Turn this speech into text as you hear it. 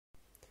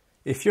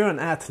If you're an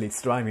athlete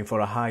striving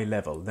for a high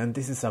level, then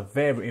this is a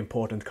very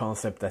important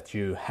concept that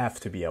you have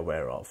to be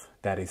aware of.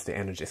 That is the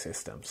energy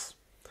systems.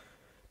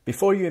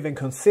 Before you even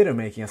consider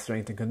making a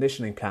strength and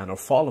conditioning plan, or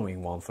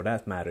following one for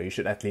that matter, you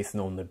should at least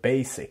know the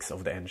basics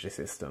of the energy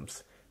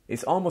systems.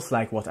 It's almost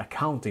like what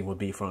accounting would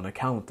be for an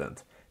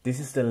accountant. This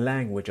is the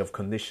language of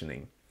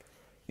conditioning.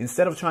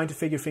 Instead of trying to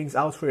figure things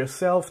out for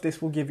yourself,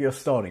 this will give you a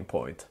starting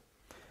point.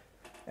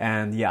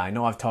 And yeah, I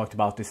know I've talked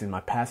about this in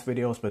my past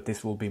videos, but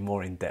this will be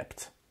more in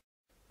depth.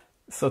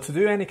 So to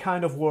do any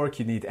kind of work,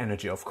 you need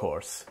energy, of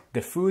course.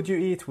 The food you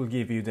eat will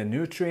give you the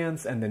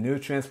nutrients, and the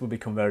nutrients will be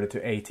converted to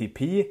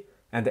ATP,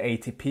 and the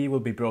ATP will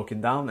be broken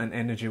down and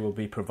energy will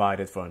be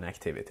provided for an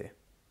activity.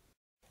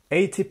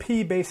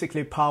 ATP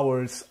basically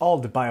powers all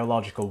the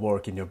biological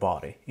work in your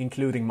body,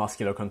 including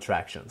muscular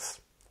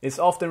contractions. It's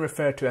often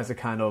referred to as a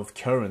kind of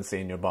currency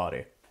in your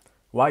body.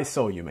 Why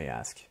so, you may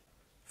ask?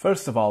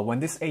 First of all,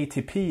 when this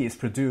ATP is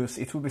produced,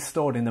 it will be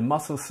stored in the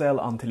muscle cell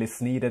until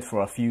it's needed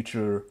for a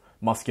future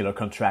muscular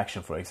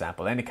contraction, for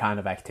example, any kind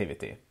of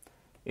activity.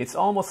 It's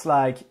almost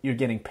like you're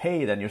getting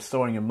paid and you're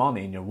storing your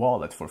money in your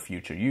wallet for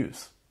future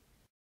use.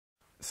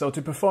 So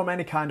to perform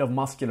any kind of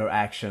muscular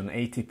action,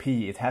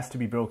 ATP, it has to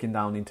be broken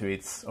down into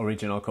its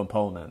original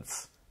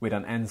components with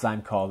an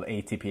enzyme called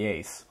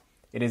ATPase.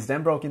 It is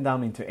then broken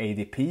down into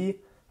ADP,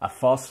 a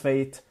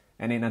phosphate,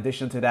 and in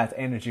addition to that,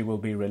 energy will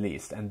be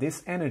released. And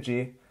this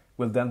energy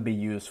will then be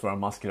used for a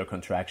muscular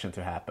contraction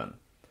to happen.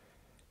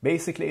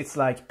 Basically, it's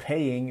like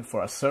paying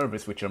for a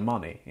service with your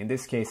money. In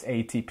this case,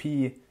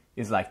 ATP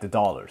is like the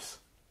dollars.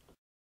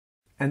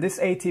 And this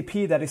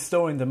ATP that is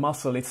stored in the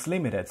muscle, it's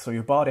limited, so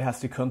your body has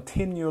to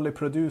continually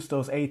produce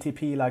those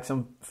ATP like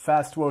some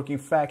fast-working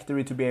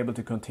factory to be able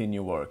to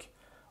continue work.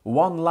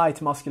 One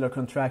light muscular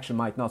contraction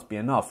might not be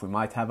enough. We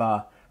might have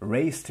a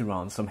race to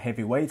run, some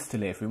heavy weights to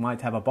lift, we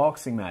might have a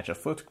boxing match, a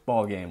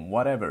football game,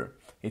 whatever.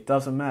 It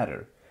doesn't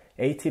matter.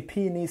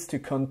 ATP needs to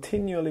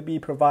continually be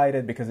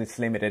provided because it's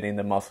limited in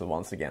the muscle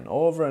once again,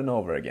 over and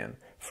over again,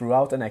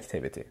 throughout an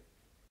activity.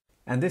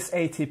 And this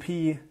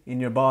ATP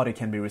in your body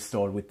can be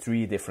restored with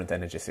 3 different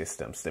energy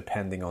systems,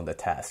 depending on the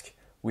task.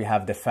 We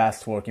have the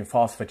fast-working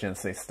phosphagen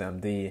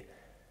system, the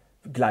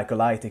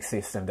glycolytic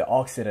system, the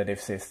oxidative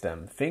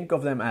system. Think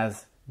of them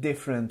as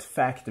different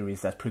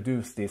factories that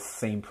produce this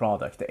same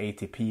product, the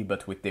ATP,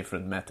 but with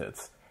different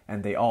methods.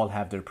 And they all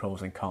have their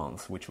pros and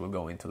cons, which we'll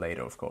go into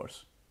later, of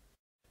course.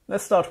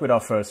 Let's start with our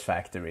first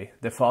factory,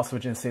 the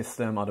phosphagen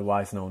system,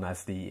 otherwise known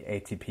as the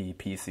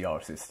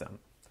ATP-PCR system.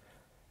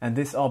 And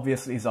this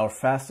obviously is our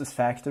fastest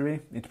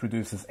factory. It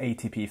produces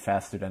ATP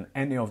faster than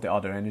any of the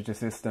other energy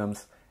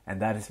systems, and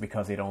that is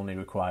because it only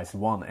requires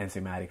one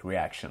enzymatic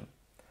reaction.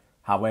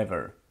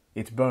 However,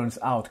 it burns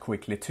out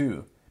quickly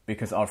too,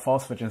 because our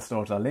phosphagen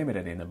stores are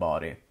limited in the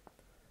body.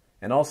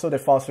 And also the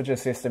phosphagen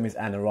system is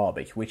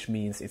anaerobic, which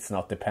means it's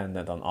not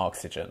dependent on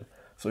oxygen.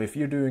 So if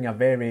you're doing a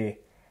very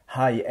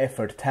high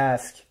effort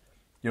task,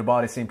 your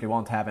body simply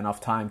won't have enough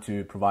time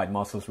to provide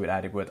muscles with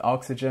adequate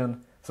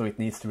oxygen, so it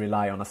needs to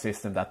rely on a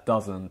system that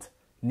doesn't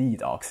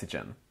need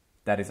oxygen.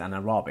 That is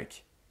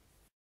anaerobic.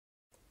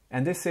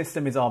 And this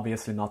system is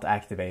obviously not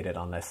activated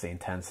unless the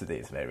intensity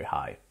is very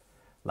high.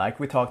 Like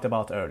we talked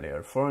about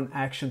earlier, for an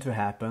action to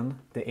happen,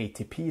 the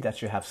ATP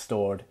that you have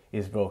stored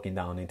is broken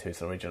down into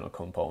its original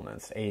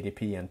components,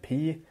 ADP and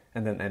P,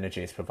 and then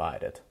energy is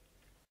provided.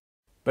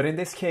 But in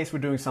this case, we're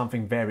doing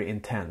something very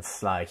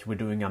intense, like we're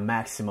doing a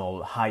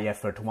maximal high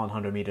effort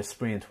 100 meter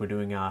sprint, we're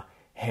doing a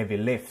heavy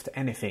lift,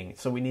 anything.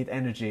 So we need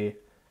energy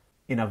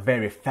in a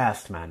very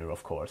fast manner,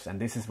 of course, and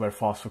this is where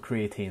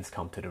phosphocreatines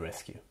come to the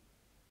rescue.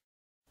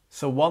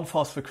 So one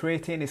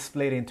phosphocreatine is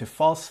split into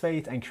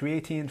phosphate and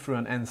creatine through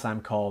an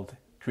enzyme called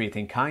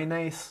creatine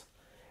kinase,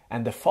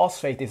 and the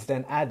phosphate is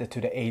then added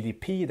to the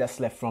ADP that's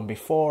left from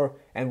before,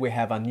 and we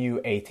have a new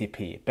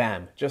ATP.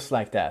 Bam, just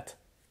like that.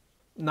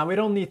 Now we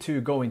don't need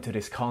to go into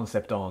this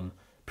concept on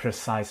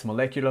precise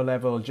molecular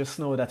level, just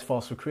know that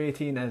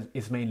phosphocreatine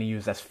is mainly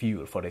used as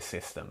fuel for this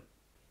system.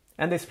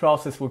 And this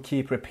process will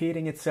keep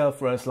repeating itself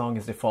for as long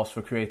as the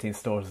phosphocreatine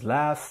stores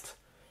last.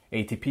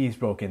 ATP is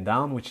broken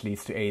down, which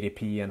leads to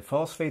ADP and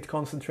phosphate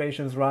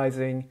concentrations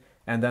rising,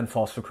 and then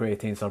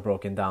phosphocreatines are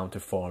broken down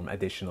to form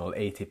additional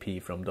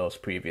ATP from those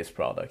previous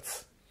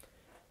products.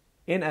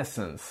 In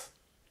essence,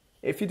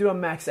 if you do a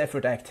max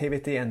effort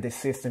activity and this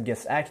system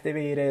gets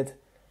activated,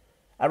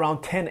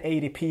 around 10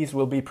 ADPs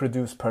will be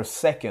produced per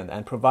second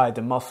and provide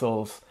the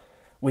muscles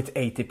with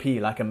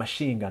ATP like a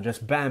machine gun,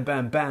 just bam,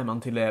 bam, bam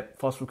until the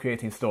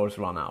phosphocreatine stores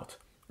run out.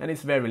 And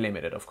it's very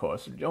limited, of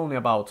course, only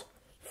about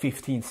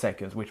 15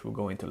 seconds, which we'll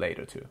go into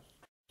later too.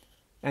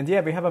 And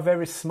yeah, we have a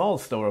very small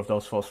store of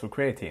those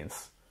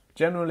phosphocreatines.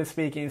 Generally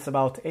speaking, it's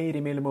about 80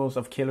 millimoles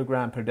of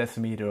kilogram per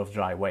decimeter of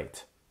dry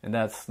weight. And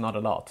that's not a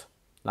lot.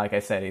 Like I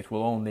said, it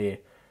will only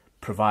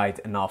provide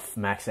enough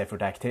max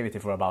effort activity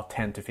for about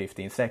 10 to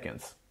 15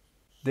 seconds.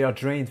 They are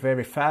drained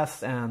very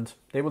fast and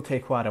they will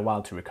take quite a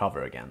while to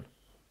recover again.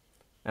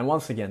 And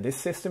once again, this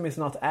system is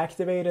not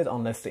activated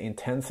unless the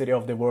intensity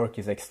of the work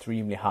is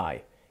extremely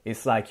high.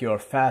 It's like your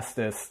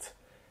fastest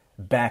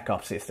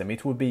backup system.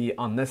 It would be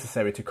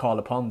unnecessary to call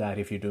upon that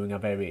if you're doing a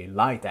very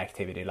light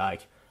activity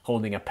like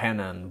holding a pen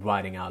and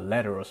writing a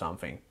letter or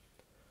something.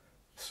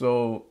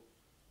 So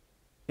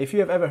if you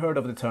have ever heard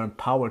of the term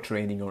power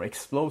training or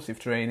explosive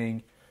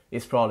training,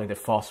 it's probably the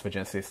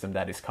Phosphagen system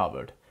that is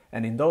covered.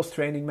 And in those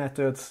training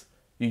methods,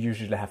 you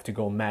usually have to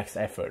go max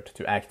effort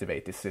to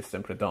activate this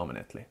system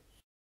predominantly.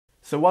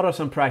 So what are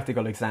some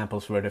practical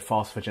examples where the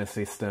Phosphagen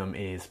system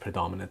is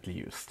predominantly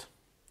used?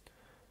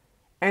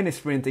 Any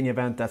sprinting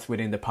event that's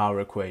within the power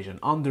equation,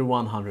 under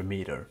 100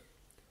 meter.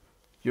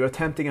 You're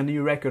attempting a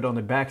new record on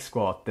the back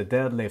squat, the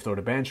deadlift or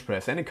the bench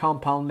press, any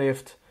compound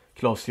lift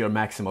close to your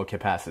maximal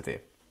capacity.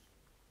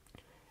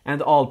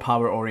 And all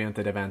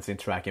power-oriented events in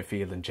track and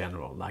field in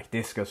general, like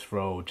discus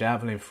throw,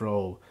 javelin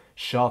throw,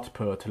 shot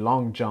put,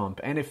 long jump,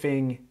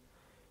 anything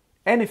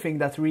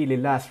that really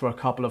lasts for a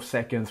couple of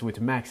seconds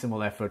with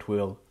maximal effort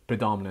will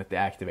predominantly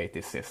activate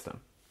this system.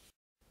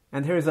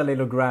 And here's a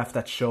little graph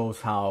that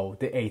shows how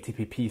the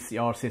ATP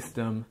PCR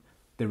system,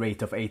 the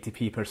rate of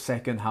ATP per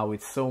second, how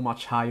it's so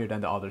much higher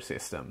than the other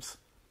systems.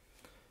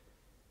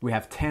 We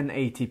have 10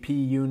 ATP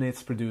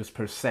units produced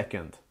per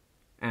second,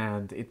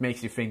 and it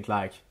makes you think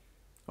like,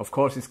 of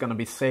course it's going to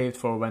be saved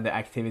for when the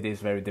activity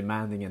is very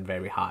demanding and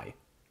very high.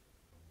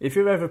 If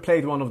you've ever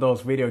played one of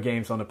those video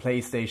games on a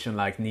PlayStation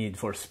like Need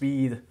for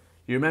Speed,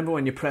 you remember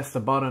when you pressed the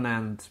button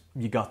and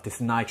you got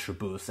this nitro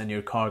boost and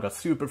your car got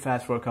super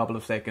fast for a couple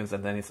of seconds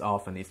and then it's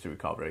off and needs to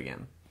recover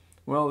again.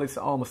 Well, it's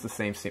almost the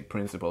same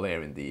principle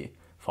here in the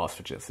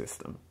Phosphagen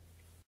system.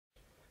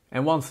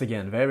 And once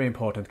again, very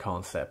important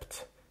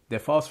concept. The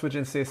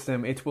Phosphagen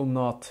system, it will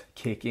not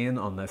kick in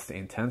unless the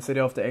intensity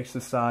of the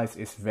exercise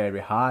is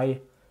very high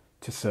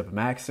to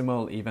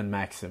submaximal, even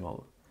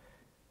maximal.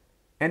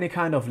 Any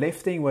kind of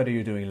lifting, whether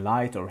you're doing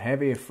light or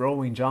heavy,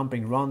 throwing,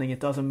 jumping, running, it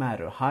doesn't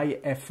matter. High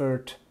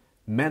effort,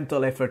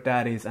 mental effort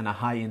that is, and a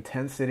high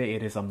intensity,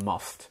 it is a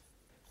must.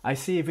 I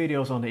see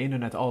videos on the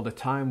internet all the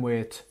time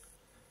with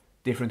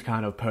different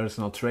kind of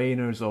personal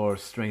trainers or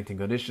strength and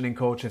conditioning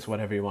coaches,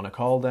 whatever you want to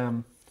call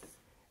them.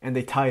 And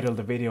they title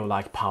the video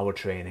like power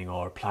training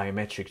or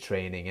plyometric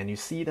training, and you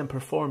see them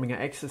performing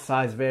an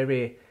exercise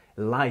very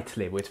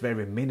lightly with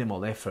very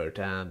minimal effort.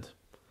 And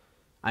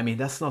I mean,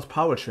 that's not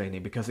power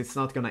training because it's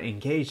not going to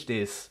engage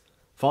this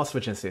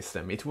Phosphagen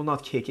system. It will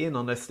not kick in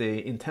unless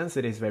the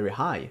intensity is very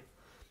high.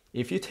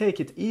 If you take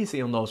it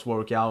easy on those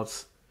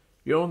workouts,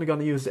 you're only going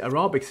to use the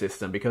aerobic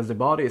system because the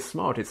body is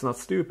smart, it's not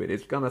stupid.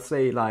 It's going to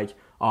say like,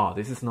 oh,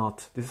 this is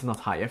not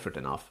high effort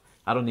enough.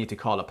 I don't need to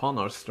call upon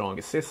our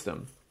strongest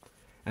system.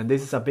 And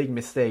this is a big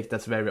mistake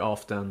that's very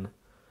often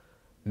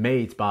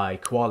made by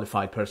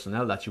qualified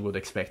personnel that you would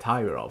expect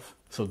higher of.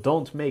 So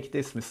don't make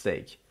this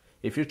mistake.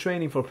 If you're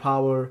training for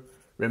power,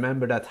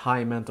 remember that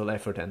high mental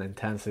effort and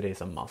intensity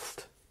is a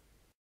must.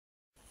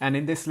 And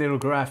in this little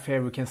graph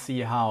here, we can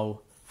see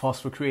how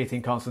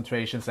phosphocreatine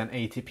concentrations and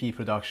ATP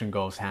production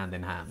goes hand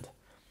in hand.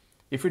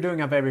 If you're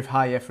doing a very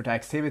high effort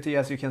activity,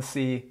 as you can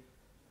see,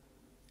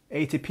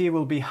 ATP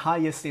will be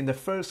highest in the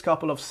first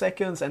couple of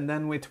seconds and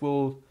then it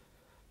will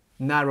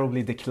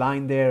narrowly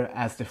decline there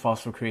as the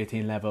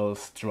phosphocreatine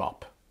levels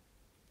drop.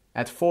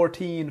 At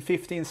 14,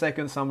 15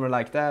 seconds, somewhere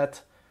like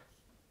that,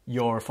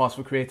 your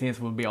phosphocreatines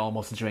will be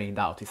almost drained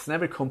out. It's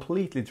never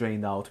completely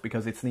drained out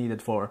because it's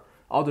needed for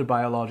other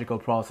biological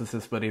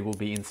processes, but it will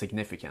be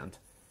insignificant.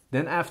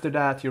 Then after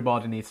that, your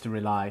body needs to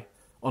rely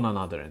on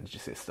another energy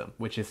system,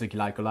 which is the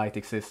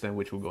glycolytic system,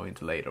 which we'll go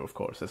into later, of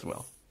course, as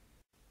well.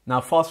 Now,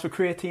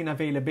 phosphocreatine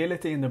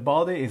availability in the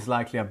body is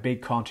likely a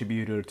big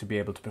contributor to be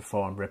able to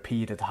perform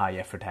repeated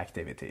high-effort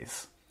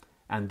activities.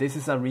 And this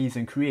is a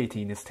reason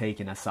creatine is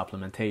taken as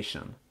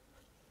supplementation.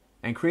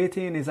 And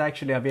creatine is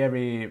actually a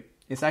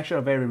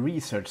very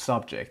research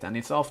subject, and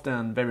it's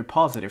often very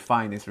positive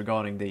findings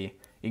regarding the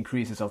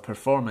increases of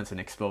performance in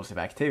explosive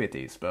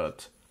activities.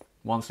 But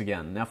once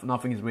again,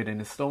 nothing is written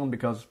in stone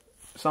because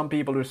some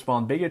people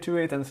respond bigger to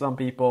it and some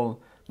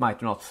people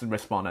might not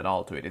respond at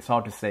all to it. It's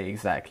hard to say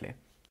exactly.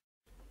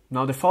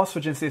 Now, the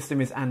Phosphagen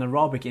system is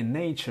anaerobic in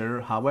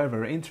nature.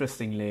 However,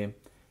 interestingly,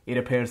 it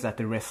appears that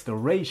the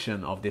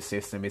restoration of this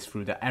system is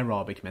through the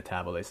aerobic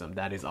metabolism,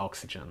 that is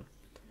oxygen.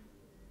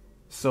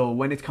 So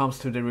when it comes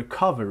to the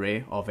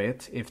recovery of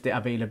it, if the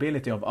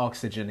availability of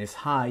oxygen is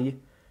high,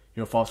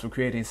 your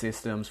phosphocreatine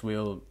systems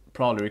will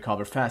probably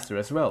recover faster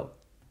as well.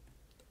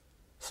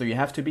 So you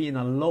have to be in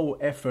a low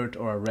effort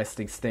or a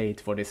resting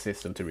state for this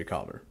system to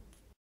recover.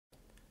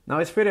 Now,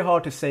 it's pretty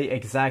hard to say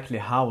exactly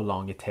how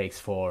long it takes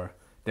for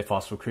the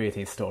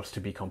phosphocreatine stores to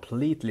be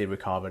completely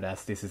recovered,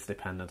 as this is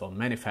dependent on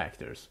many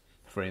factors.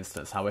 For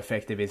instance, how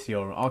effective is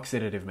your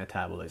oxidative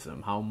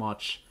metabolism? How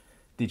much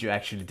did you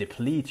actually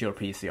deplete your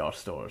PCR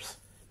stores?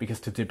 Because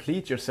to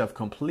deplete yourself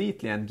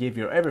completely and give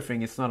your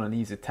everything is not an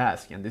easy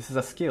task, and this is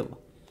a skill.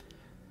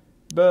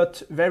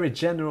 But very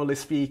generally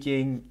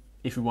speaking,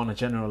 if you want to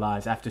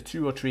generalize, after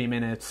 2 or 3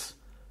 minutes,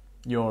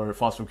 your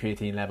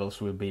phosphocreatine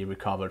levels will be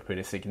recovered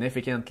pretty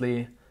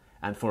significantly.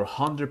 And for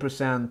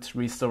 100%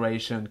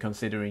 restoration,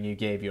 considering you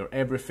gave your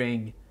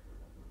everything,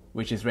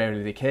 which is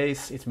rarely the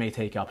case, it may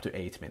take up to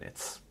 8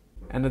 minutes.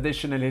 And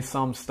additionally,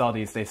 some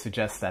studies they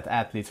suggest that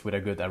athletes with a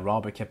good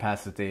aerobic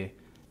capacity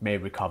may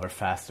recover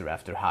faster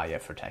after high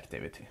effort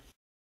activity.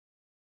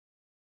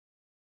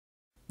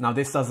 Now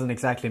this doesn't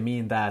exactly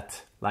mean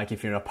that, like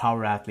if you're a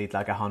power athlete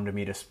like a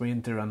 100-meter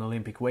sprinter, an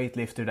Olympic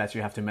weightlifter, that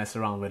you have to mess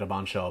around with a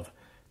bunch of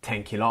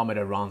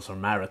 10-kilometer runs or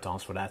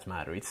marathons for that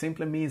matter. It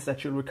simply means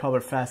that you'll recover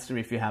faster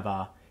if you have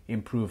a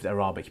improved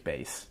aerobic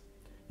base.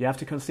 You have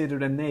to consider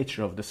the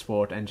nature of the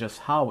sport and just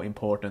how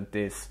important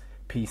this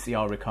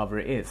PCR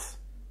recovery is.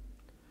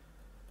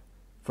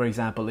 For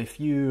example, if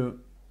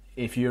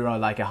you're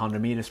like a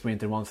 100-meter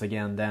sprinter once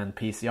again, then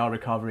PCR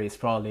recovery is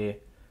probably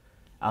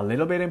a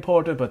little bit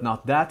important, but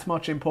not that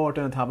much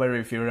important. However,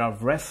 if you're a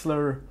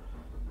wrestler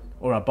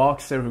or a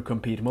boxer who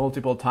compete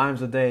multiple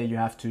times a day, you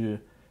have to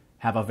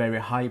have a very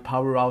high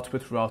power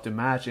output throughout the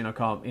match in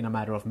a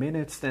matter of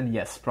minutes, then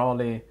yes,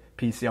 probably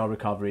PCR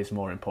recovery is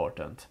more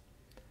important.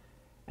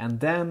 And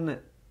then,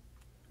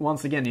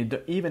 once again,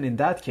 even in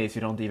that case,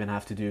 you don't even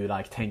have to do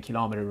like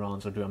 10-kilometer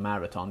runs or do a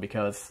marathon,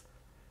 because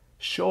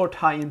short,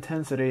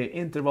 high-intensity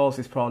intervals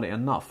is probably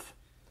enough.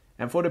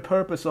 And for the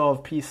purpose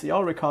of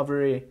PCR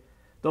recovery,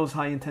 those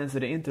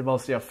high-intensity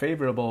intervals, they are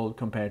favorable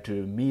compared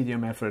to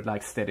medium effort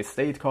like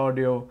steady-state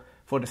cardio,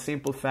 for the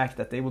simple fact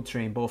that they will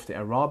train both the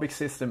aerobic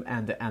system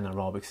and the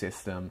anaerobic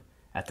system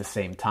at the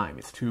same time.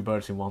 It's two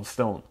birds in one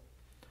stone.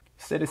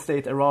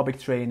 Steady-state aerobic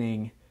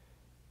training,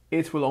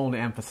 it will only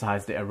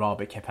emphasize the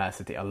aerobic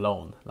capacity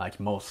alone, like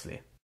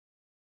mostly.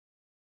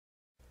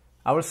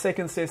 Our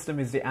second system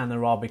is the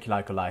anaerobic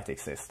glycolytic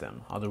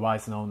system,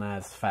 otherwise known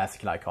as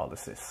fast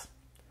glycolysis.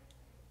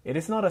 It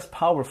is not as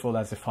powerful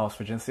as the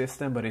phosphagen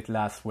system, but it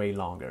lasts way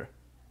longer,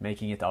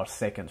 making it our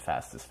second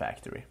fastest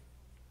factory.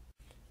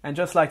 And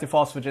just like the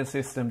phosphagen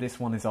system, this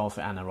one is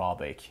also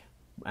anaerobic,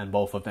 and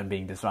both of them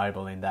being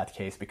desirable in that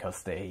case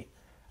because they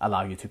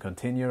allow you to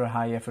continue your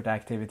high effort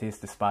activities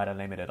despite a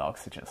limited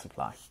oxygen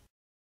supply.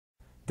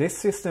 This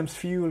system's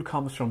fuel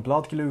comes from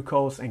blood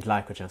glucose and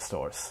glycogen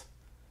stores.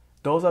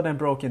 Those are then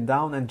broken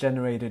down and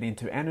generated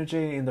into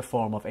energy in the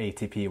form of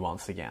ATP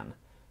once again,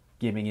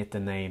 giving it the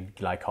name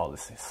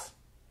glycolysis.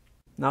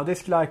 Now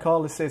this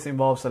glycolysis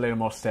involves a little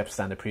more steps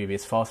than the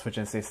previous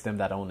phosphagen system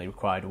that only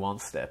required one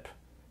step.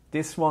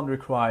 This one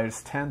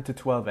requires 10 to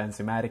 12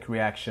 enzymatic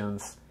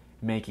reactions,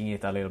 making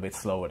it a little bit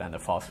slower than the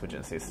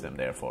phosphagen system,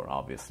 therefore,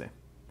 obviously.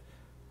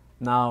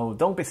 Now,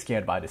 don't be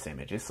scared by this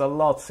image. It's a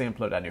lot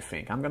simpler than you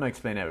think. I'm going to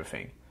explain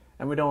everything.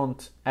 And we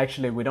don't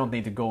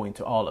need to go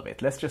into all of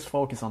it. Let's just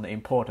focus on the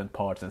important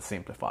parts and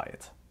simplify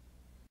it.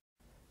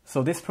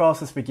 So this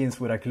process begins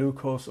with a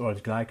glucose or a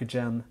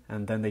glycogen,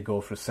 and then they go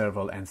through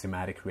several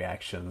enzymatic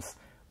reactions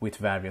with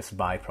various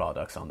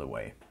byproducts on the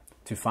way,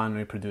 to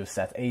finally produce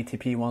that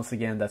ATP once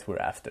again that we're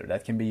after.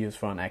 That can be used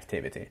for an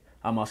activity,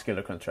 a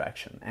muscular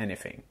contraction,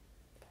 anything.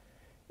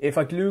 If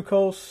a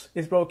glucose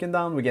is broken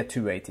down, we get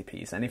 2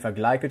 ATPs, and if a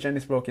glycogen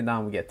is broken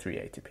down, we get 3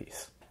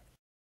 ATPs.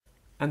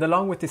 And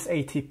along with this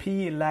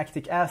ATP,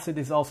 lactic acid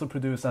is also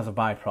produced as a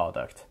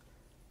byproduct.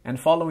 And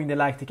following the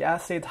lactic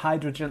acid,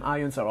 hydrogen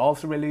ions are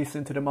also released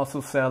into the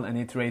muscle cell, and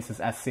it raises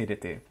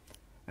acidity.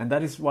 And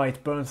that is why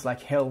it burns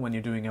like hell when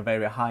you're doing a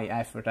very high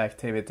effort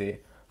activity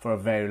for a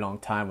very long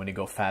time when you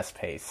go fast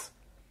pace.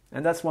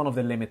 And that's one of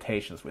the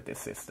limitations with this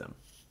system.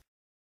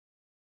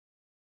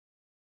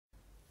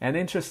 And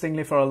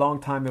interestingly, for a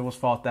long time it was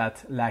thought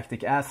that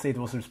lactic acid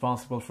was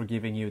responsible for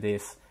giving you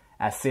this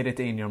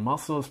acidity in your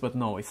muscles, but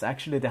no, it's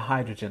actually the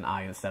hydrogen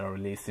ions that are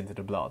released into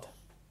the blood.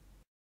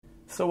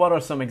 So what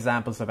are some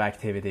examples of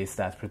activities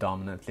that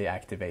predominantly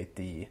activate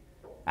the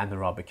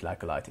anaerobic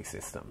glycolytic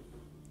system?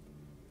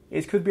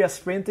 It could be a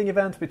sprinting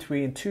event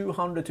between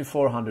 200 to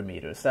 400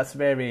 meters. That's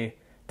very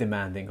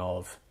demanding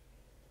of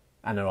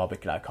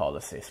anaerobic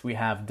glycolysis. We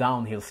have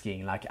downhill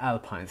skiing like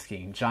alpine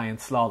skiing, giant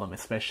slalom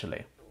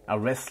especially, a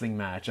wrestling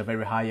match, a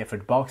very high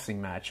effort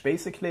boxing match,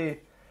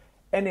 basically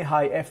any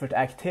high effort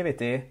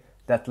activity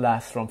that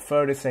lasts from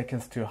 30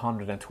 seconds to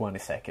 120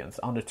 seconds,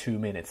 under 2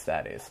 minutes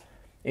that is.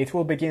 It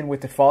will begin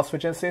with the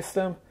phosphagen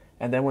system,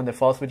 and then when the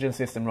phosphagen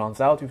system runs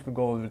out, you can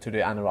go over to the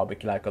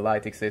anaerobic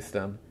glycolytic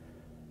system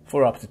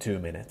for up to 2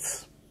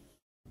 minutes.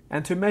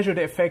 And to measure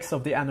the effects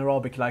of the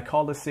anaerobic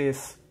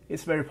glycolysis,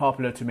 it's very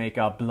popular to make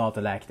a blood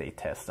lactate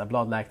test. A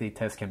blood lactate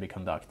test can be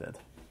conducted.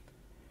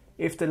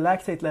 If the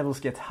lactate levels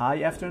get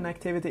high after an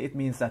activity, it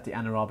means that the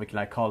anaerobic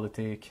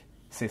glycolytic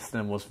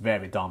system was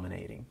very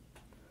dominating.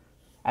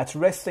 At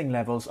resting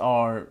levels,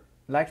 our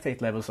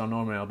lactate levels are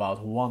normally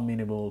about 1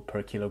 millimole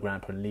per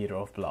kilogram per liter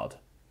of blood.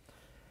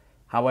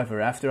 However,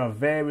 after a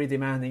very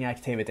demanding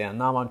activity, and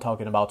now I'm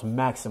talking about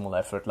maximal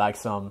effort, like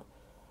some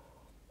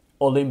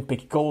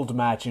Olympic gold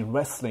match in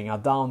wrestling, a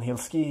downhill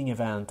skiing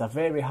event, a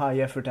very high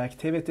effort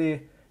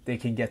activity, they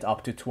can get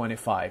up to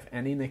 25.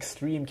 And in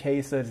extreme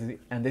cases,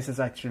 and this has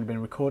actually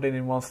been recorded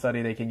in one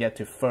study, they can get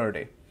to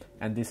 30.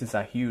 And this is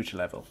a huge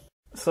level.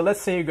 So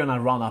let's say you're gonna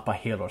run up a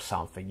hill or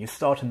something. You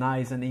start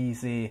nice and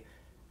easy,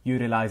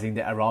 utilizing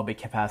the aerobic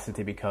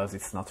capacity because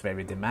it's not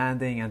very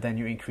demanding, and then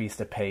you increase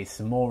the pace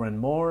more and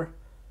more,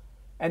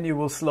 and you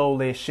will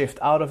slowly shift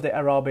out of the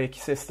aerobic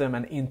system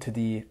and into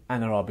the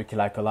anaerobic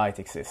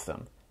glycolytic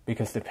system.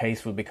 because the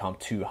pace will become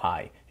too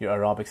high. Your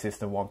aerobic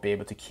system won't be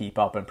able to keep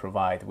up and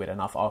provide with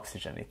enough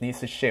oxygen. It needs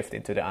to shift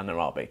into the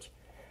anaerobic.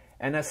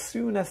 And as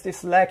soon as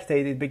this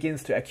lactate it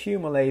begins to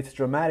accumulate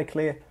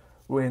dramatically,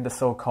 we're in the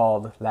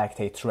so-called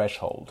lactate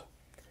threshold.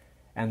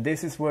 And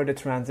this is where the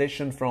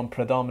transition from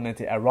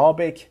predominantly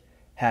aerobic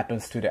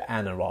happens to the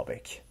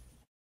anaerobic.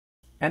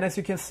 And as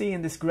you can see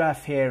in this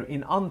graph here,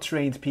 in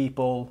untrained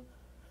people,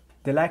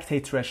 the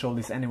lactate threshold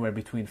is anywhere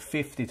between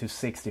 50 to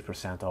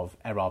 60% of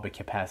aerobic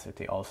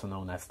capacity, also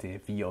known as the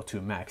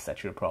VO2 max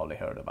that you've probably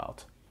heard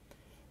about.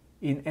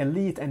 In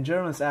elite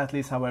endurance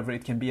athletes, however,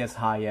 it can be as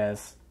high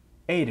as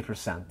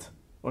 80%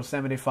 or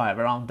 75%,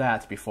 around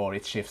that, before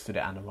it shifts to the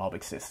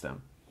anaerobic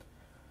system.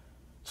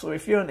 So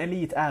if you're an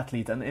elite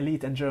athlete, an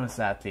elite endurance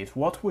athlete,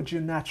 what would you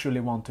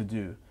naturally want to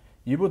do?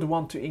 You would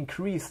want to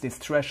increase this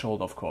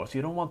threshold, of course.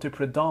 You don't want to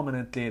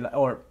predominantly,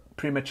 or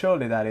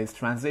prematurely that is,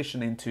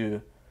 transition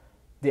into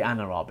the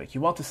anaerobic.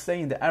 You want to stay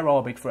in the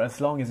aerobic for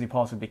as long as you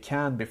possibly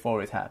can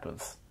before it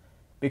happens,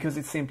 because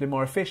it's simply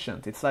more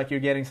efficient. It's like you're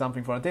getting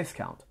something for a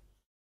discount.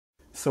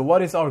 So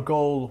what is our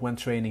goal when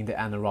training the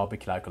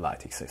anaerobic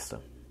glycolytic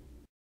system?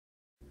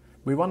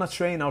 We want to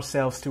train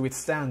ourselves to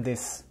withstand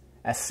this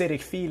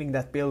acidic feeling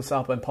that builds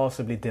up and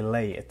possibly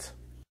delay it.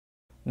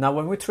 Now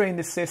when we train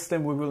this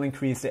system, we will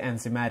increase the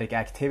enzymatic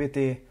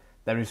activity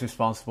that is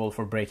responsible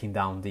for breaking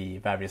down the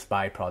various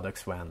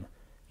byproducts when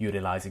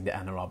utilizing the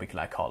anaerobic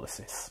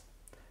glycolysis.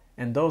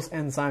 And those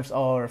enzymes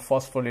are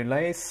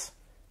phosphorylase,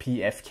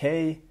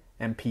 PFK,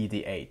 and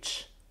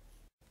PDH.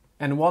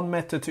 And one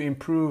method to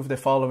improve the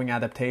following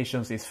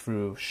adaptations is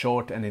through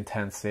short and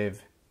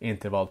intensive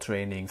interval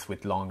trainings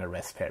with longer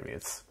rest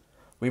periods.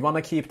 We want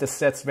to keep the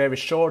sets very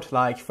short,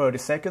 like 30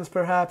 seconds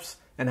perhaps,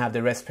 and have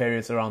the rest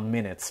periods around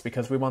minutes,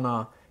 because we want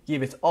to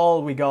give it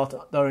all we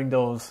got during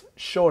those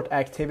short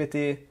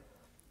activity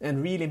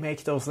and really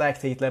make those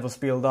lactate levels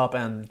build up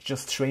and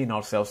just train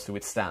ourselves to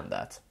withstand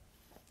that.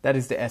 That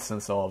is the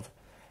essence of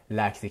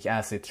lactic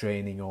acid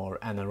training or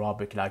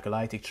anaerobic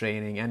glycolytic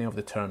training, any of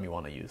the term you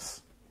want to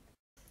use.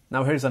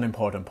 Now here's an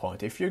important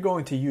point. If you're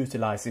going to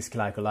utilize this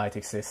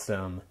glycolytic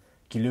system,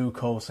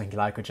 glucose and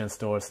glycogen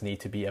stores need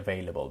to be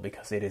available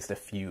because it is the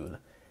fuel.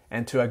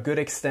 And to a good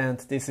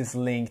extent, this is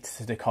linked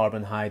to the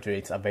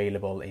carbohydrates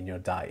available in your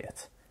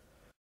diet.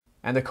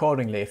 And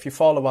accordingly, if you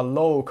follow a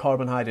low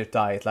carbohydrate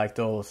diet like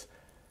those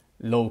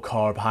low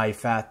carb, high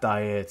fat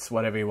diets,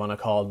 whatever you want to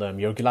call them,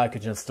 your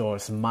glycogen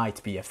stores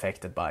might be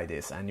affected by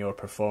this, and your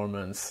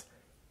performance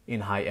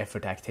in high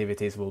effort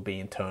activities will be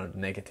in turn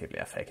negatively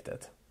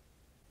affected.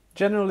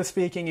 Generally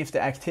speaking, if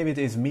the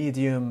activity is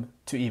medium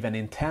to even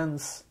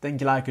intense, then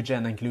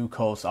glycogen and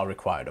glucose are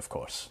required, of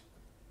course.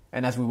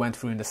 And as we went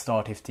through in the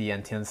start, if the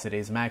intensity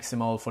is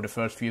maximal for the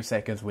first few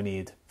seconds, we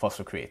need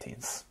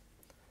phosphocreatines.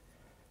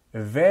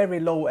 Very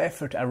low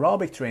effort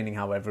aerobic training,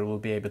 however, will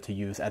be able to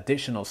use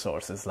additional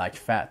sources like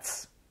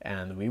fats,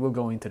 and we will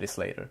go into this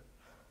later.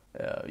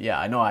 Yeah,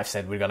 I know I've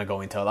said we're gonna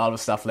go into a lot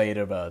of stuff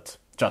later, but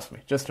trust me,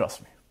 just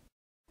trust me.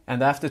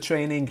 And after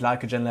training,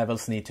 glycogen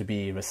levels need to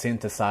be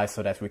resynthesized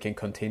so that we can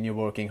continue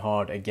working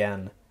hard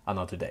again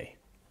another day,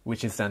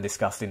 which is then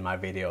discussed in my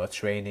video,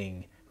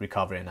 Training,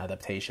 Recovery and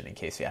Adaptation, in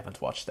case you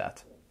haven't watched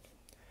that.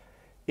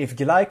 If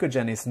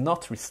glycogen is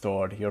not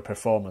restored, your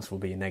performance will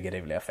be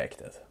negatively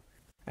affected.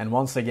 And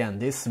once again,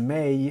 this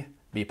may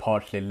be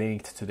partly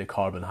linked to the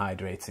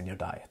carbohydrates in your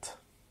diet.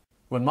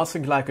 When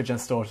muscle glycogen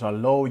stores are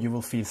low, you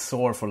will feel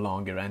sore for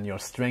longer and your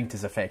strength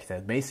is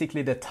affected.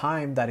 Basically, the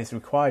time that is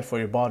required for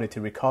your body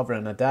to recover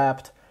and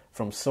adapt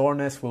from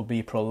soreness will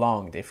be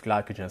prolonged if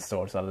glycogen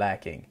stores are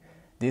lacking.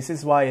 This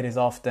is why it is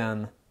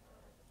often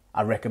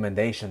a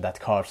recommendation that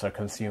carbs are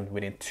consumed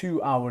within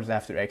 2 hours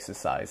after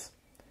exercise.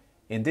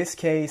 In this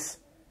case,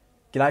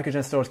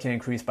 glycogen stores can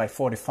increase by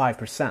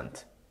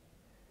 45%.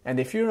 And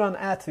if you're an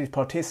athlete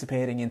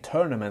participating in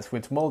tournaments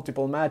with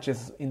multiple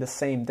matches in the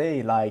same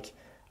day, like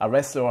a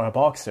wrestler or a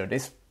boxer,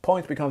 this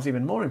point becomes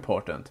even more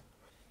important.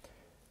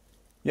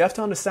 You have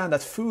to understand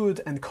that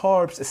food and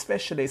carbs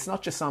especially, it's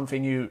not just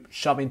something you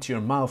shove into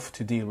your mouth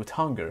to deal with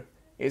hunger.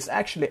 It's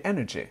actually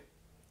energy.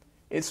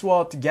 It's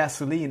what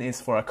gasoline is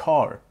for a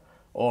car,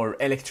 or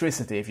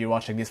electricity if you're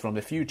watching this from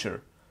the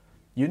future.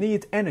 You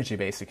need energy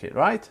basically,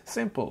 right?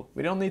 Simple.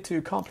 We don't need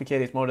to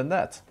complicate it more than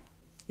that.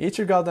 Eat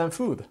your goddamn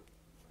food.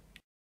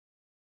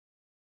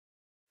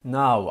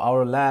 Now,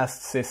 our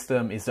last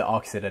system is the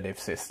oxidative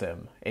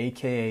system,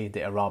 aka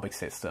the aerobic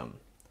system.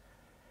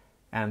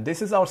 And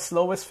this is our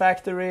slowest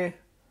factory,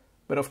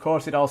 but of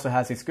course it also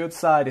has its good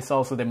side, it's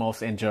also the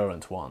most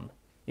endurant one.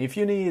 If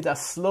you need a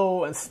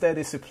slow and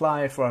steady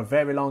supply for a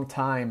very long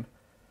time,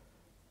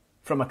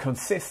 from a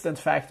consistent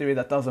factory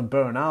that doesn't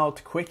burn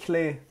out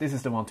quickly, this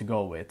is the one to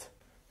go with.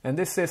 And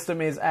this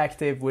system is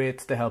active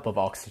with the help of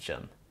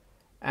oxygen.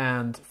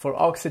 And for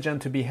oxygen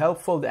to be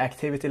helpful, the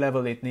activity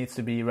level, it needs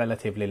to be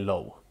relatively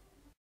low.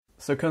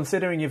 So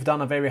considering you've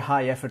done a very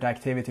high effort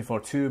activity for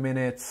 2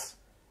 minutes,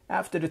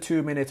 after the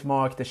 2-minute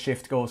mark the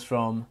shift goes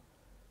from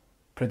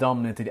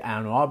predominantly the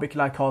anaerobic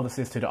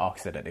glycolysis to the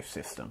oxidative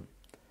system.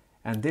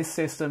 And this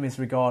system is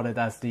regarded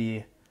as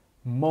the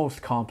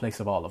most complex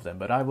of all of them,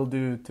 but I will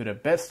do to the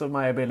best of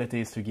my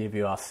abilities to give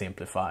you a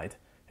simplified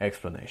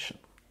explanation.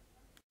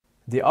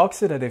 The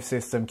oxidative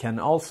system can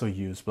also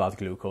use blood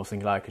glucose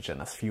and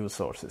glycogen as fuel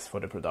sources for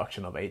the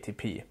production of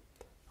ATP,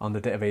 under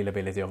the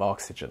availability of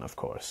oxygen, of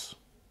course.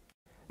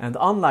 And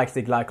unlike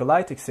the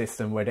glycolytic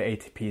system where the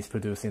ATP is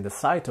produced in the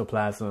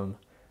cytoplasm,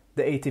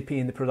 the ATP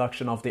in the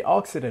production of the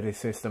oxidative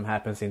system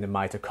happens in the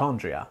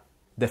mitochondria,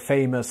 the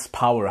famous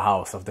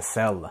powerhouse of the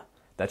cell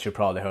that you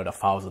probably heard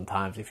 1,000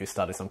 times if you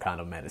study some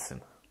kind of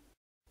medicine.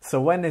 So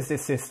when is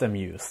this system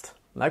used?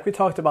 Like we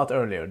talked about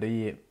earlier,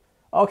 the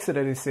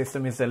oxidative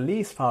system is the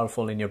least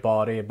powerful in your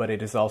body, but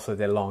it is also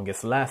the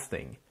longest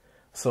lasting.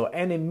 So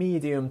any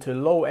medium to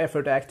low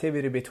effort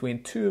activity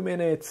between 2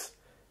 minutes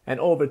and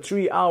over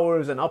 3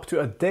 hours and up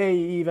to a day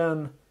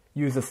even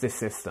uses this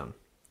system,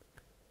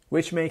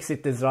 which makes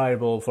it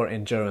desirable for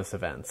endurance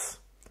events.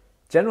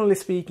 Generally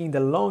speaking, the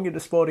longer the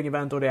sporting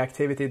event or the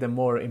activity, the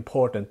more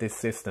important this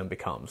system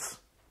becomes.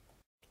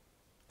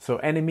 So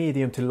any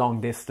medium to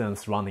long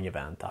distance running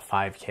event, a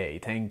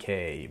 5K,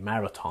 10K,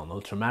 marathon,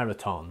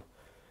 ultramarathon,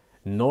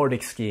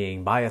 Nordic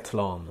skiing,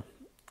 biathlon,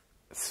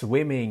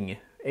 swimming,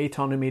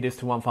 800 meters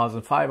to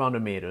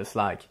 1,500 meters,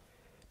 like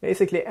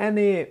basically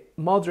any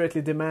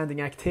moderately demanding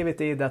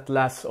activity that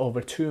lasts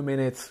over 2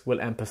 minutes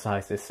will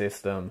emphasize this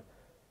system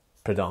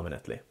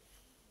predominantly.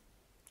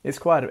 It's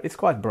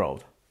quite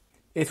broad.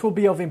 It will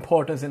be of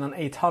importance in an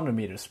 800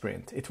 meter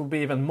sprint. It will be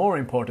even more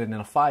important in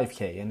a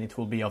 5K, and it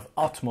will be of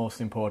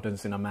utmost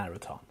importance in a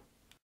marathon.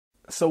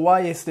 So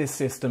why is this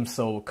system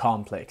so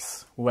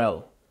complex?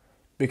 Well,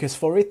 because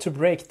for it to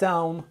break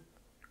down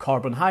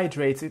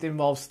carbohydrates, it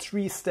involves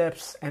 3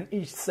 steps, and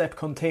each step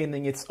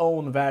containing its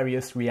own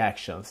various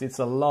reactions. It's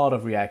a lot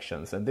of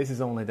reactions, and this is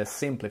only the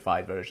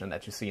simplified version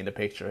that you see in the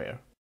picture here.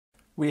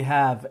 We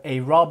have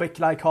aerobic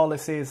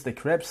glycolysis, the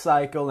Krebs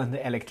cycle, and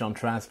the electron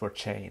transport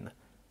chain.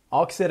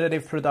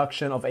 Oxidative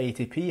production of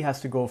ATP has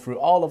to go through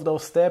all of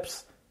those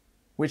steps,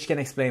 which can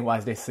explain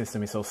why this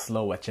system is so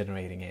slow at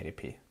generating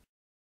ATP.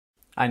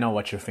 I know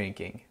what you're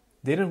thinking.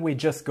 Didn't we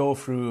just go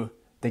through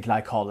the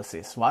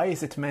glycolysis? Why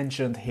is it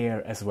mentioned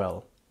here as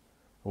well?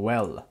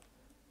 Well,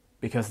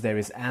 because there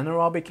is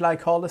anaerobic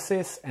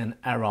glycolysis and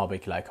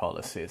aerobic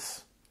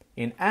glycolysis.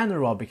 In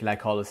anaerobic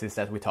glycolysis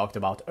that we talked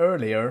about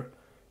earlier,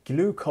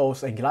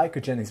 glucose and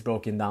glycogen is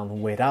broken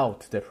down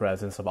without the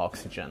presence of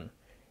oxygen.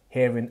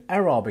 Here in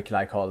aerobic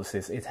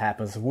glycolysis, it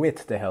happens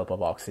with the help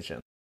of oxygen.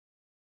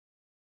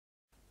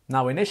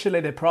 Now, initially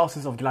the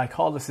process of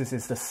glycolysis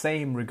is the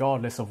same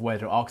regardless of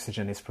whether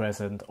oxygen is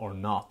present or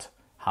not.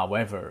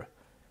 However,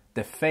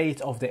 the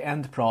fate of the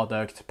end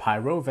product,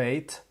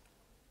 pyruvate,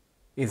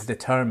 is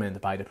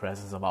determined by the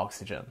presence of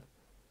oxygen.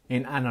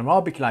 In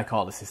anaerobic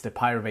glycolysis, the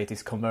pyruvate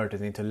is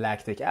converted into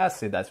lactic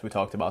acid, as we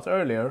talked about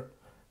earlier,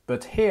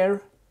 but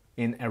here,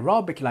 in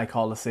aerobic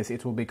glycolysis,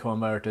 it will be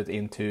converted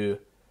into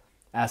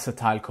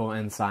acetyl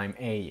coenzyme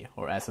A,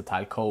 or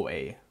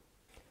acetyl-CoA.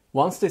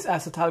 Once this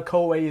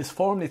acetyl-CoA is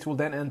formed, it will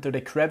then enter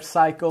the Krebs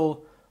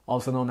cycle,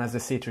 also known as the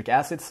citric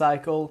acid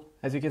cycle,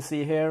 as you can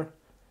see here.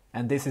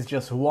 And this is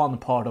just one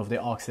part of the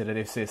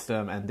oxidative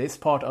system, and this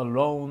part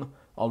alone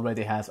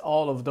already has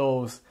all of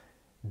those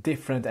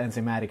different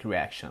enzymatic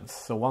reactions.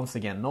 So once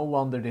again, no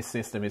wonder this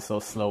system is so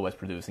slow at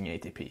producing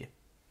ATP.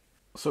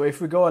 So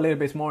if we go a little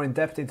bit more in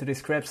depth into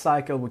this Krebs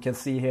cycle, we can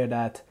see here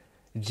that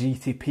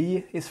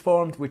GTP is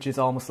formed, which is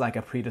almost like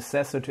a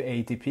predecessor to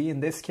ATP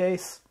in this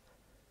case.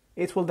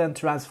 It will then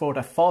transport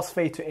a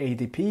phosphate to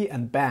ADP,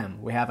 and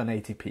bam, we have an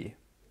ATP.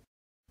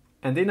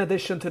 And in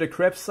addition to the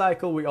Krebs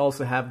cycle, we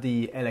also have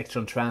the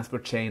electron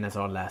transport chain as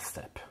our last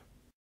step.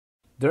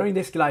 During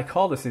this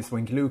glycolysis,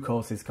 when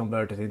glucose is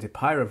converted into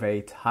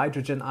pyruvate,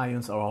 hydrogen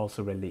ions are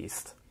also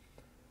released.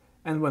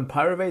 And when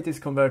pyruvate is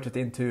converted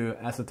into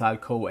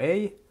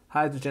acetyl-CoA,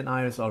 hydrogen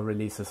ions are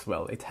released as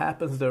well. It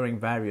happens during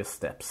various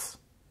steps.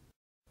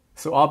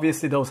 So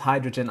obviously those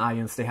hydrogen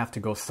ions, they have to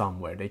go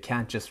somewhere. They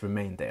can't just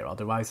remain there,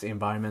 otherwise the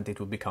environment, it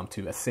will become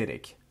too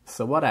acidic.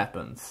 So what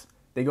happens?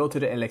 They go to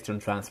the electron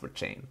transport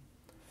chain.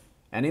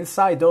 And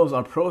inside those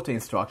are protein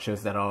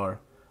structures that are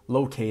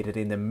located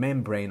in the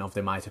membrane of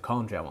the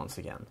mitochondria once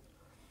again.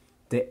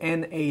 The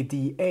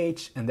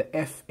NADH and the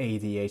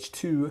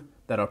FADH2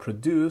 that are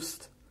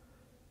produced,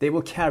 they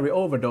will carry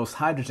over those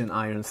hydrogen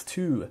ions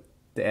to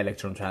the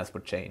electron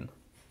transport chain.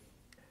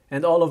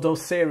 And all of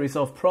those series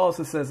of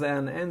processes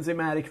and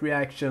enzymatic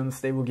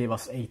reactions, they will give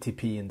us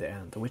ATP in the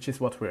end, which is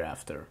what we're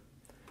after.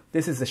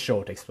 This is a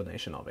short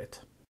explanation of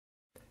it.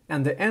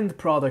 And the end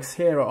products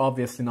here are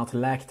obviously not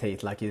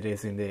lactate like it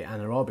is in the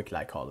anaerobic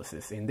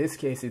glycolysis. In this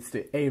case, it's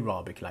the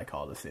aerobic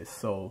glycolysis.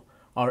 So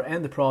our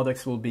end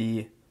products will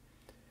be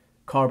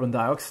carbon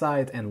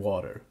dioxide and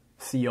water,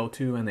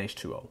 CO2 and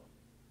H2O.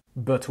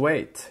 But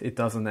wait, it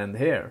doesn't end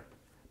here,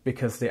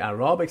 because the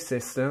aerobic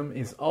system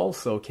is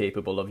also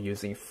capable of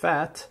using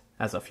fat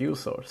as a fuel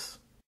source.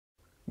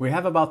 We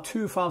have about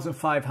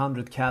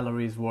 2,500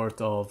 calories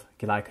worth of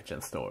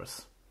glycogen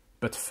stores.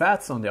 But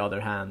fats, on the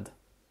other hand,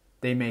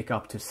 they make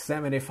up to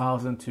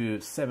 70,000 to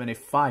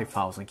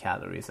 75,000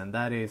 calories, and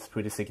that is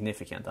pretty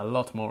significant, a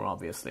lot more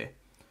obviously.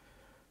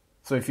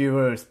 So if you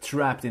were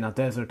trapped in a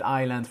desert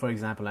island, for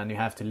example, and you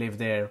have to live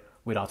there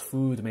without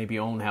food, maybe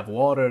you only have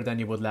water, then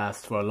you would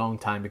last for a long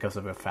time because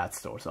of your fat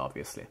stores,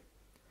 obviously.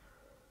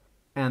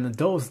 And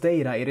those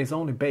data, it is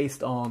only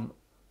based on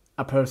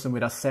a person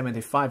with a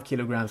 75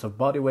 kilograms of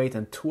body weight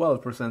and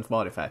 12%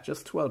 body fat,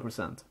 just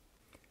 12%.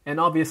 And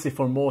obviously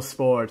for most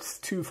sports,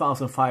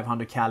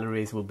 2,500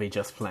 calories will be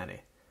just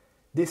plenty.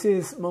 This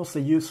is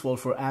mostly useful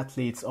for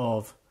athletes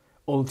of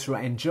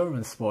ultra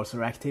endurance sports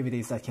or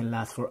activities that can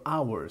last for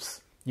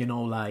hours. You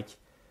know, like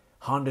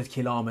 100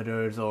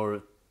 kilometers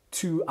or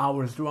 2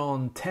 hours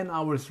run, 10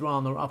 hours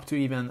run, or up to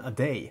even a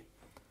day.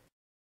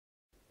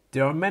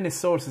 There are many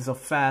sources of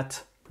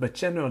fat, but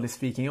generally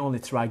speaking only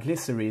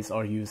triglycerides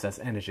are used as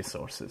energy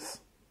sources.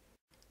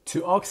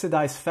 To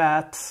oxidize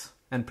fats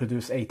and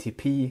produce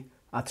ATP,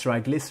 a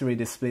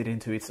triglyceride is split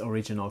into its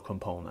original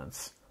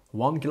components,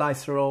 1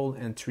 glycerol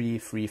and 3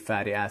 free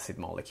fatty acid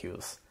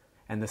molecules,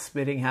 and the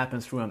splitting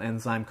happens through an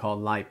enzyme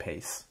called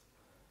lipase.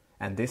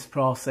 And this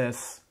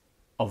process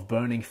of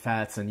burning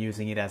fats and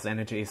using it as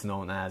energy is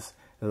known as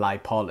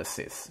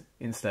lipolysis,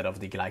 instead of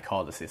the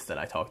glycolysis that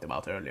I talked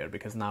about earlier,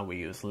 because now we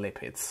use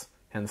lipids,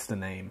 hence the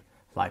name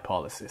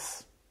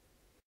lipolysis.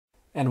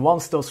 And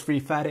once those free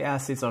fatty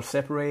acids are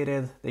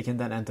separated, they can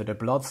then enter the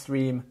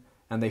bloodstream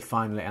and they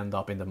finally end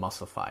up in the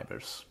muscle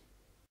fibers.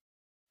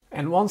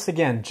 And once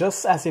again,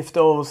 just as if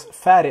those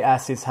fatty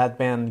acids had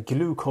been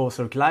glucose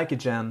or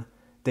glycogen,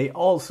 they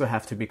also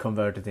have to be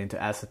converted into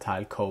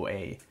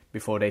acetyl-CoA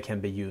before they can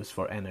be used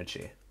for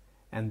energy.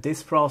 And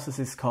this process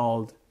is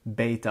called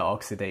beta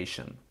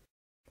oxidation.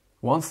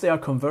 Once they are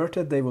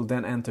converted, they will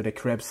then enter the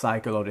Krebs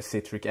cycle or the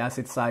citric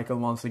acid cycle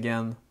once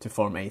again to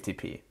form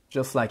ATP,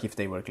 just like if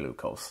they were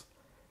glucose.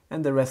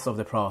 And the rest of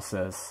the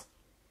process,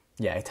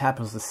 yeah, it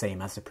happens the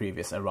same as the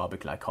previous aerobic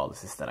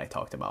glycolysis that I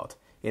talked about.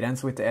 It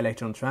ends with the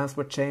electron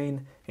transport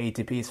chain,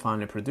 ATP is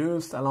finally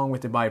produced along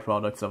with the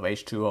byproducts of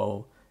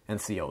H2O and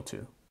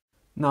CO2.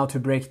 Now to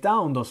break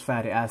down those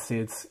fatty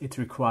acids, it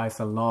requires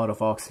a lot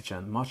of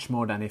oxygen, much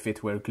more than if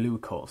it were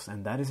glucose,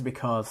 and that is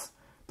because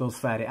those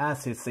fatty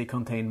acids, they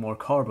contain more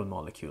carbon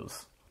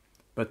molecules.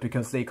 But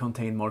because they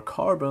contain more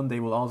carbon, they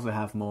will also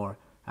have more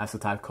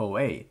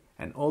acetyl-CoA,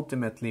 and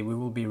ultimately we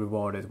will be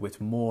rewarded with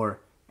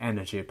more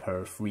energy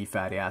per free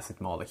fatty acid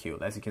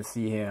molecule. As you can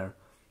see here,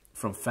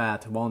 from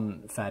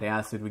one fatty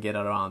acid we get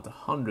around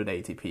 100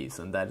 ATPs,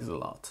 and that is a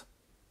lot.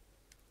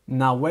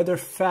 Now whether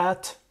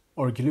fat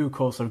or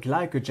glucose or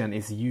glycogen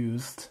is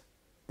used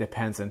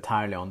depends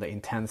entirely on the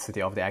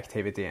intensity of the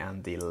activity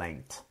and the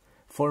length.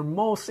 For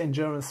most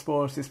endurance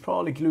sports, it's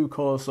probably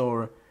glucose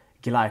or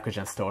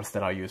glycogen stores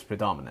that are used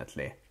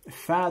predominantly.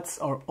 Fats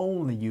are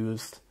only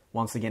used,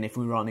 once again, if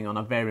we're running on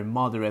a very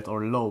moderate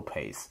or low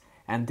pace.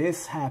 And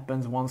this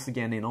happens once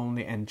again in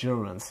only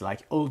endurance,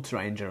 like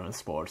ultra endurance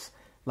sports,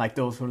 like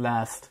those who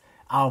last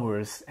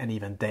hours and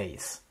even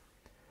days.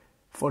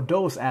 For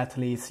those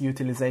athletes,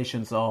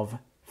 utilizations of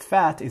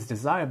fat is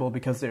desirable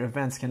because their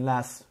events can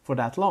last for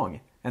that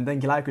long. And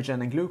then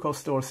glycogen and glucose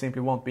stores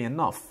simply won't be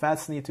enough.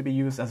 Fats need to be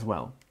used as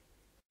well.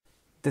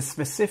 The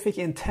specific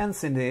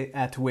intensity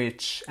at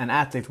which an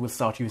athlete will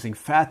start using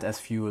fat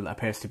as fuel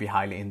appears to be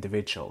highly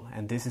individual,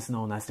 and this is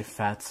known as the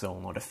fat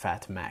zone or the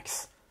fat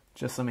max.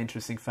 Just some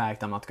interesting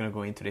fact, I'm not going to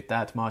go into it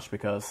that much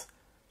because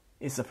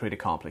it's a pretty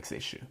complex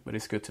issue, but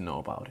it's good to know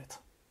about it.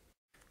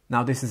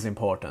 Now this is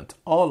important.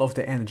 All of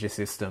the energy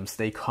systems,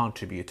 they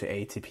contribute to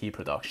ATP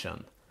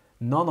production.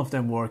 None of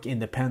them work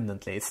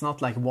independently. It's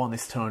not like one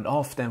is turned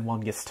off, then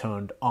one gets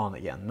turned on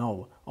again.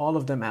 No, all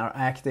of them are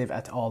active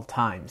at all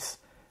times.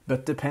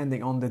 But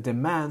depending on the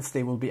demands,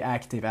 they will be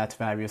active at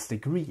various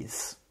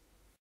degrees.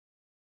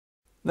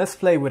 Let's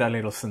play with a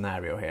little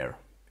scenario here.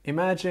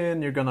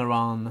 Imagine you're gonna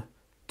run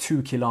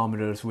 2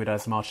 kilometers with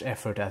as much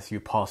effort as you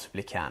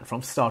possibly can,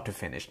 from start to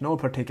finish. No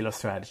particular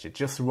strategy,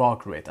 just raw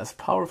grit, as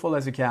powerful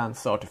as you can,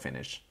 start to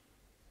finish.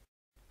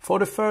 For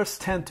the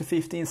first 10 to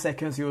 15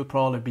 seconds, you will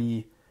probably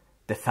be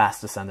the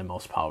fastest and the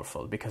most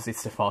powerful, because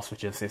it's the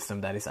phosphagen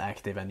system that is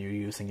active and you're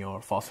using your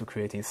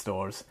phosphocreatine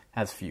stores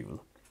as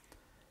fuel.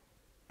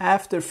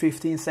 After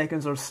 15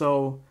 seconds or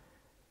so,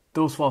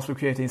 those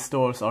phosphocreatine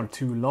stores are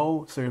too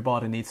low, so your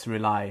body needs to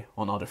rely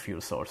on other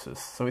fuel sources.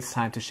 So it's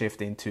time to shift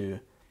into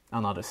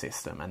another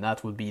system, and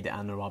that would be the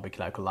anaerobic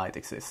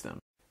glycolytic system.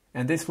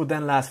 And this would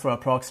then last for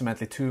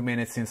approximately 2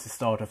 minutes since the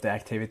start of the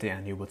activity,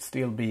 and you would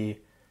still be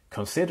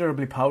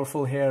considerably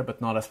powerful here,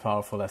 but not as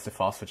powerful as the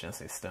phosphagen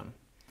system.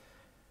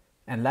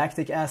 And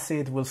lactic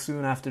acid will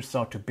soon after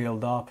start to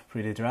build up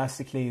pretty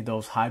drastically.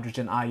 Those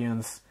hydrogen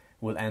ions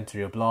will enter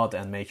your blood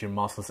and make your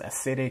muscles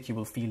acidic. You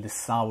will feel the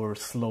sour,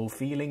 slow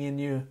feeling in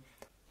you,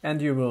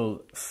 and you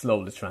will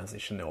slowly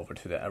transition over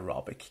to the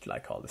aerobic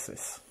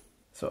glycolysis.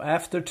 So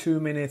after 2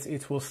 minutes,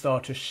 it will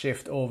start to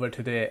shift over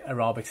to the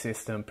aerobic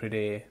system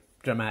pretty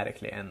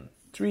dramatically, and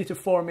 3 to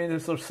 4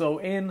 minutes or so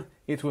in,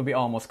 it will be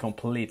almost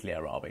completely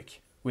aerobic,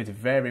 with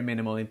very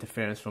minimal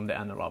interference from the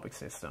anaerobic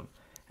system.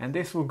 And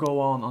this will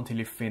go on until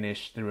you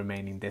finish the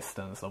remaining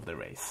distance of the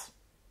race.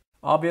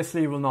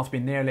 Obviously, you will not be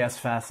nearly as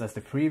fast as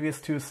the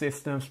previous two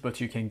systems, but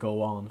you can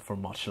go on for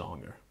much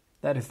longer.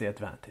 That is the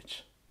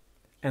advantage.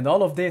 And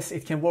all of this,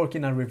 it can work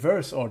in a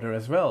reverse order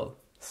as well.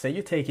 Say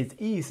you take it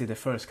easy the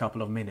first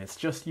couple of minutes,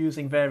 just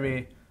using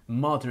very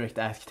moderate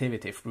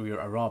activity through your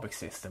aerobic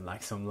system,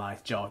 like some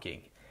light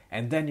jogging.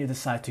 And then you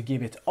decide to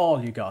give it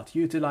all you got,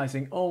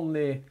 utilizing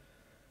only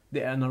the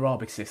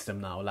anaerobic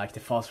system now, like the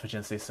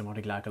phosphagen system or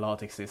the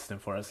glycolytic system,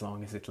 for as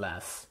long as it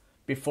lasts,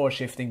 before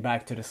shifting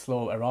back to the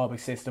slow aerobic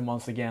system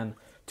once again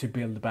to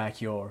build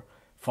back your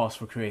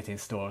phosphocreatine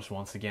stores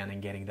once again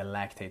and getting the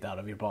lactate out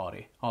of your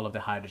body, all of the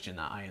hydrogen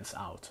ions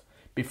out,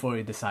 before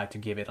you decide to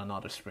give it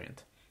another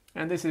sprint.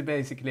 And this is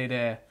basically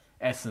the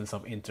essence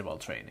of interval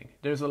training.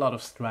 There's a lot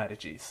of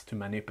strategies to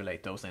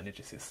manipulate those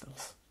energy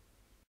systems.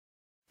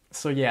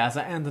 So yeah, as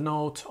an end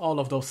note, all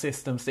of those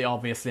systems, they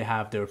obviously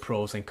have their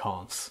pros and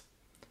cons.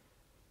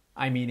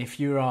 I mean,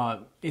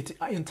 it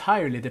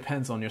entirely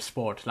depends on your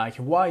sport. Like,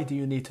 why do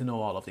you need to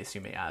know all of this,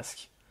 you may ask?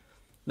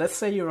 Let's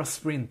say you're a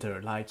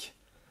sprinter, like,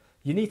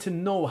 you need to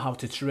know how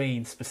to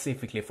train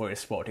specifically for your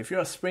sport. If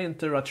you're a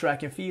sprinter, a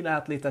track and field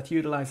athlete that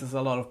utilizes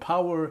a lot of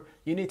power,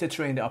 you need to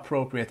train the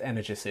appropriate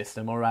energy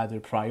system, or rather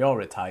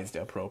prioritize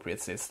the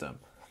appropriate system.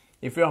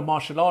 If you're a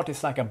martial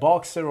artist like a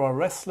boxer or a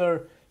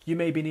wrestler, you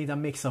maybe need a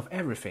mix of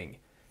everything.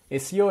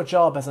 It's your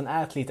job as an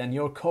athlete and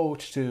your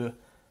coach to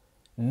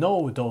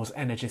know those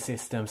energy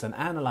systems and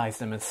analyze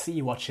them and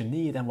see what you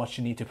need and what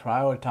you need to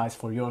prioritize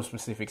for your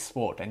specific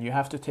sport. And you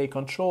have to take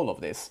control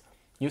of this.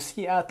 You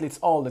see athletes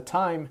all the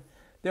time,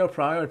 they are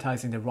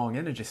prioritizing the wrong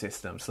energy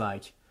systems.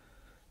 Like,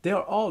 they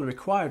are all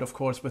required, of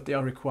course, but they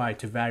are required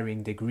to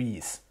varying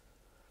degrees.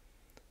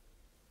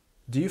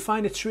 Do you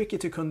find it tricky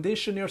to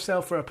condition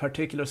yourself for a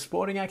particular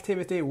sporting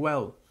activity?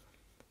 Well,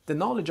 the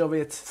knowledge of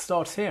it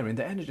starts here in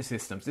the energy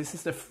systems. This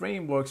is the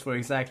frameworks for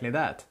exactly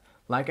that.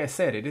 Like I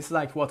said, it is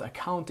like what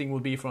accounting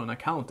would be for an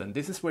accountant.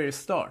 This is where you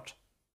start.